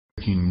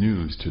Breaking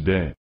news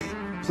today.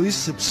 Please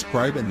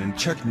subscribe and then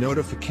check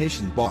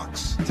notification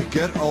box to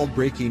get all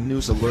breaking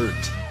news alert.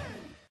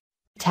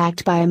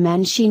 Attacked by a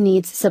man, she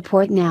needs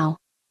support now.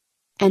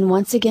 And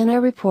once again,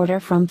 a reporter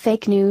from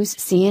fake news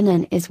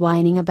CNN is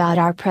whining about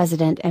our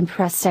president and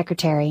press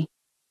secretary.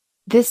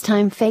 This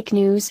time, fake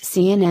news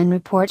CNN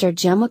reporter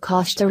Gemma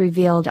Costa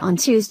revealed on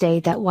Tuesday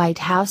that White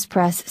House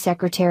Press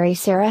Secretary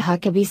Sarah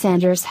Huckabee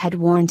Sanders had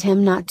warned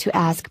him not to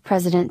ask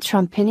President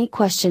Trump any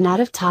question out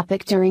of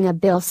topic during a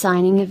bill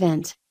signing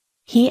event.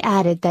 He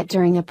added that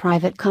during a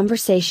private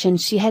conversation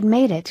she had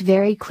made it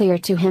very clear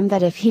to him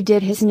that if he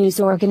did, his news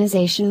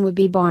organization would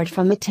be barred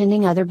from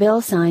attending other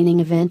bill signing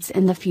events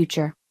in the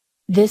future.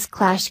 This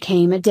clash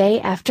came a day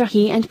after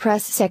he and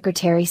Press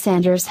Secretary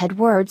Sanders had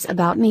words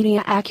about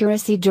media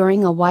accuracy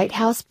during a White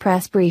House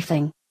press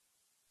briefing.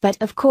 But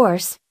of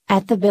course,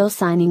 at the bill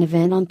signing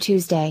event on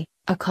Tuesday,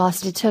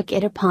 Acosta took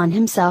it upon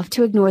himself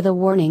to ignore the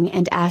warning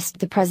and asked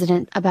the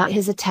president about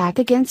his attack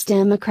against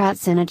Democrat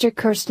Senator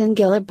Kirsten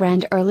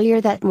Gillibrand earlier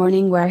that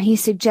morning, where he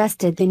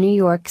suggested the New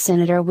York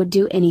senator would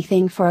do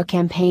anything for a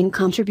campaign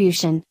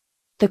contribution.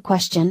 The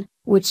question,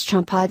 which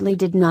Trump oddly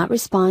did not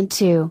respond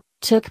to,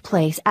 took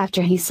place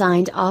after he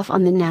signed off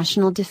on the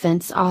National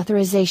Defense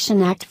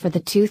Authorization Act for the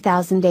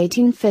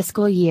 2018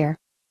 fiscal year.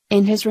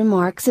 In his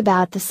remarks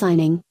about the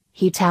signing,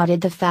 he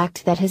touted the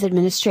fact that his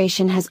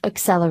administration has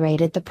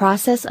accelerated the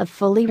process of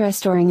fully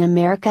restoring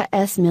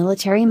America's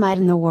military might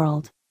in the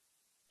world.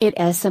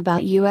 It's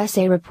about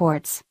USA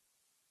reports.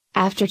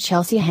 After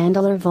Chelsea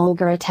Handler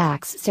vulgar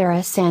attacks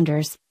Sarah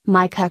Sanders,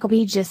 Mike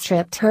Huckabee just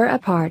ripped her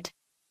apart.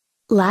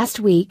 Last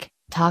week,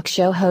 talk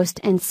show host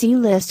and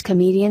C-list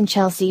comedian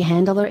Chelsea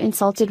Handler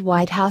insulted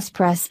White House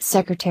Press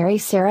Secretary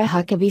Sarah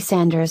Huckabee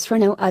Sanders for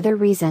no other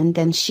reason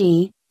than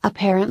she,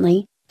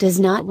 apparently,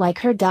 does not like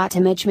her.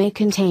 Image may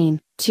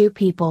contain two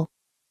people.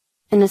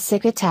 In a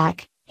sick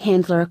attack,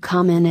 Handler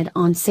commented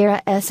on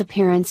Sarah's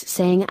appearance,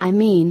 saying, "I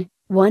mean,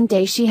 one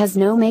day she has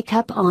no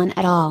makeup on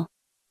at all.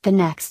 The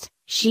next,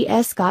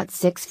 she's got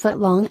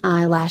 6-foot-long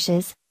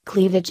eyelashes,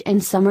 cleavage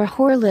and summer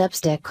whore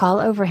lipstick all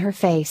over her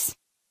face.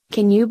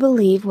 Can you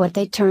believe what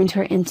they turned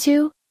her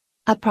into?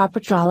 A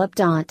proper trollop."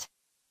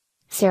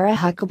 Sarah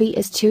Huckabee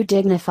is too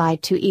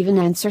dignified to even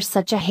answer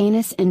such a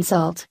heinous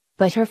insult,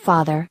 but her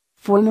father,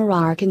 former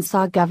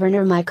Arkansas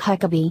Governor Mike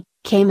Huckabee,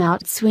 came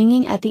out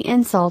swinging at the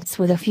insults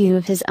with a few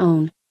of his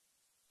own.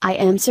 "I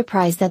am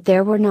surprised that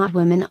there were not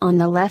women on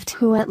the left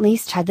who at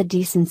least had the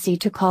decency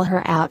to call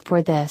her out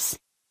for this.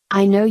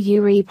 I know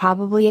you're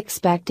probably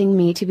expecting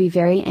me to be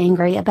very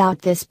angry about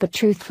this, but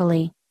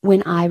truthfully,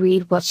 when I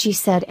read what she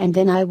said and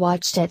then I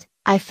watched it,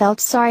 I felt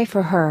sorry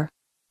for her.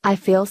 I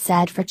feel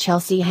sad for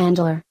Chelsea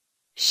Handler.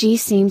 She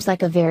seems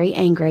like a very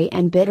angry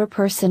and bitter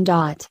person."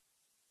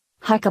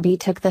 Huckabee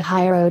took the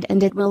high road,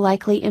 and it will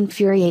likely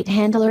infuriate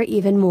Handler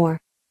even more.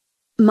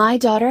 "My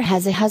daughter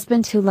has a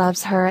husband who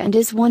loves her and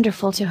is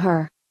wonderful to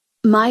her.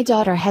 My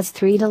daughter has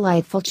 3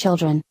 delightful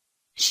children.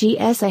 She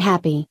is a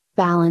happy,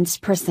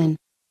 balanced person.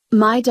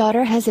 My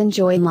daughter has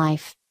enjoyed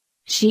life.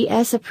 She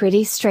is a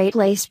pretty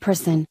straight-laced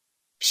person.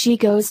 She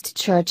goes to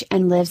church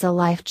and lives a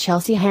life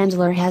Chelsea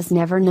Handler has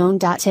never known."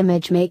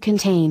 Image may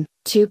contain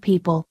two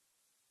people.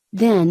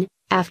 Then,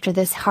 after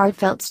this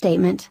heartfelt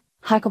statement,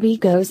 Huckabee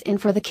goes in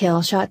for the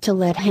kill shot to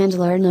let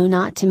Handler know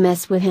not to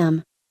mess with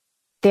him.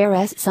 "There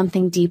is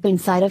something deep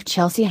inside of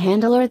Chelsea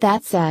Handler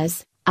that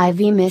says, I've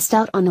missed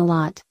out on a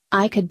lot.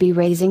 I could be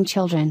raising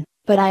children,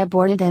 but I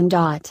aborted them."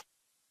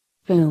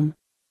 Boom.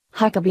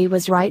 Huckabee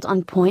was right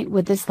on point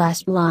with this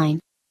last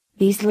line.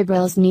 These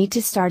liberals need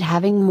to start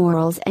having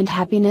morals, and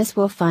happiness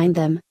will find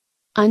them.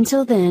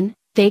 Until then,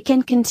 they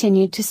can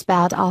continue to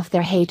spout off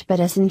their hate,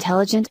 but us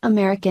intelligent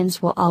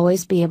Americans will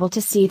always be able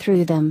to see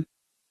through them.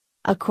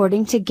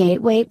 According to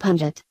Gateway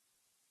Pundit.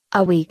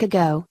 A week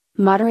ago,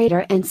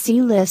 moderator and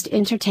C-list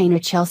entertainer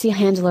Chelsea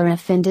Handler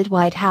offended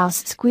White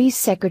House Squeeze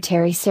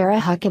Secretary Sarah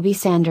Huckabee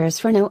Sanders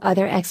for no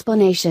other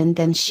explanation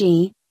than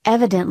she,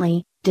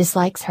 evidently,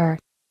 dislikes her.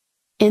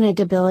 In a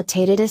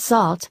debilitated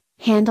assault,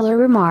 Handler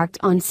remarked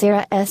on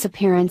Sarah's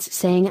appearance,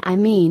 saying, "I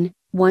mean,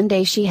 one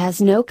day she has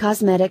no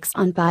cosmetics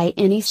on by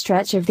any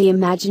stretch of the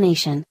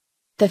imagination.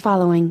 The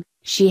following,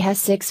 she has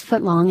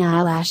 6-foot-long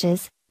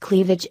eyelashes,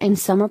 cleavage and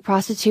summer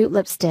prostitute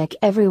lipstick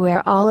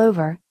everywhere all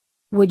over.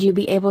 Would you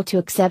be able to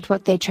accept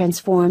what they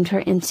transformed her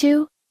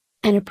into?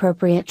 An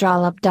appropriate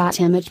dollop."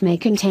 Image may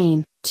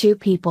contain two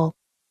people.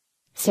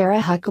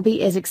 Sarah Huckabee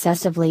is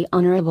excessively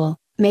honorable,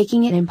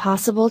 making it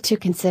impossible to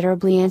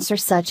considerably answer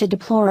such a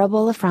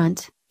deplorable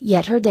affront.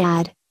 Yet her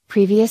dad,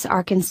 previous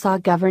Arkansas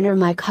Governor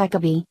Mike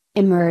Huckabee,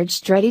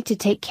 emerged ready to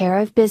take care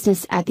of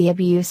business at the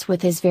abuse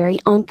with his very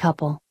own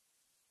couple.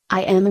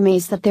 I am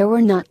amazed that there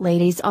were not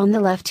ladies on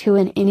the left who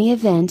in any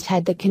event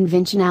had the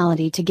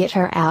conventionality to get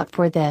her out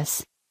for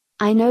this.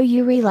 I know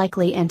you're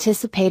likely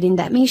anticipating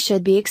that me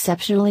should be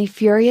exceptionally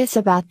furious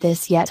about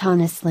this, yet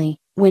honestly,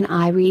 when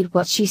I read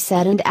what she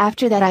said and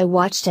after that I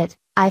watched it,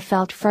 I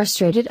felt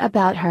frustrated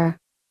about her.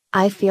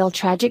 I feel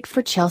tragic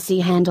for Chelsea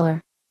Handler.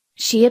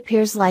 She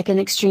appears like an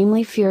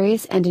extremely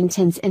furious and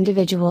intense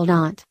individual.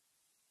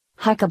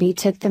 Huckabee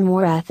took the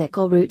more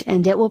ethical route,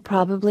 and it will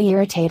probably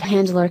irritate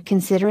Handler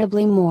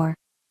considerably more.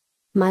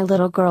 My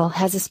little girl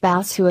has a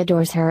spouse who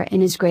adores her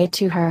and is great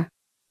to her.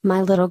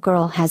 My little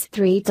girl has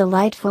 3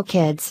 delightful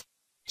kids.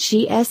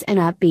 She is an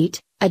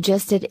upbeat,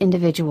 adjusted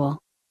individual.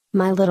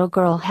 My little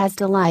girl has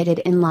delighted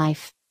in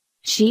life.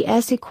 She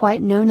is a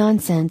quite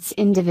no-nonsense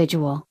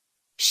individual.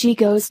 She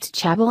goes to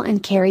chapel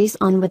and carries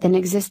on with an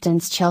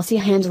existence Chelsea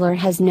Handler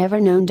has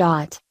never known.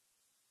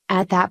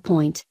 At that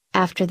point,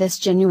 after this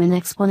genuine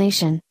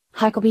explanation,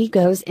 Huckabee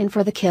goes in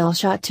for the kill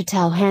shot to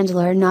tell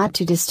Handler not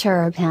to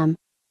disturb him.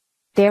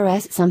 There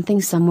is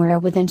something somewhere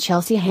within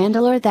Chelsea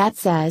Handler that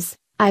says,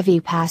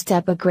 "I've passed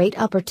up a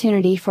great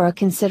opportunity for a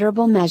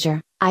considerable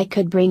measure. I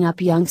could bring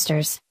up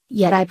youngsters,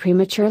 yet I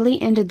prematurely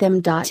ended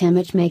them."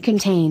 Image may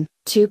contain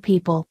 2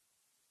 people.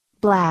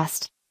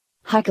 Blast.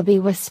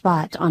 Huckabee was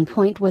spot on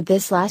point with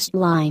this last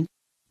line.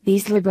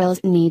 These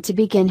liberals need to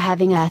begin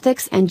having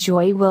ethics, and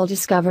joy will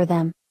discover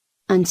them.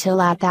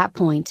 Until at that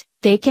point,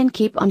 they can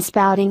keep on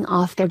spouting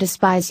off their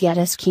despise, yet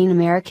us keen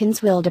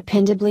Americans will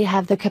dependably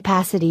have the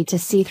capacity to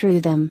see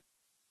through them.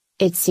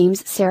 It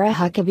seems Sarah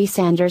Huckabee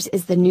Sanders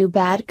is the new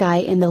bad guy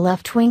in the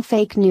left-wing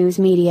fake news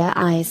media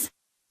eyes.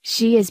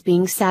 She is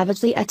being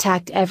savagely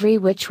attacked every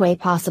which way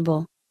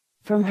possible.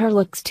 From her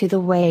looks to the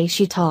way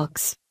she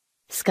talks.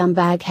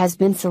 Scumbag has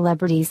been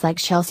celebrities like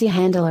Chelsea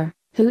Handler,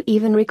 who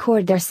even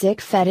record their sick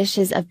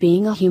fetishes of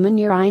being a human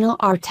urinal,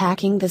 are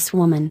attacking this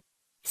woman.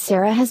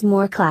 Sarah has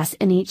more class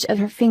in each of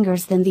her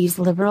fingers than these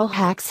liberal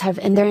hacks have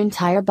in their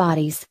entire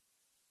bodies.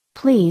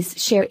 Please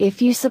share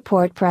if you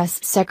support Press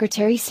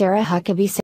Secretary Sarah Huckabee Sanders.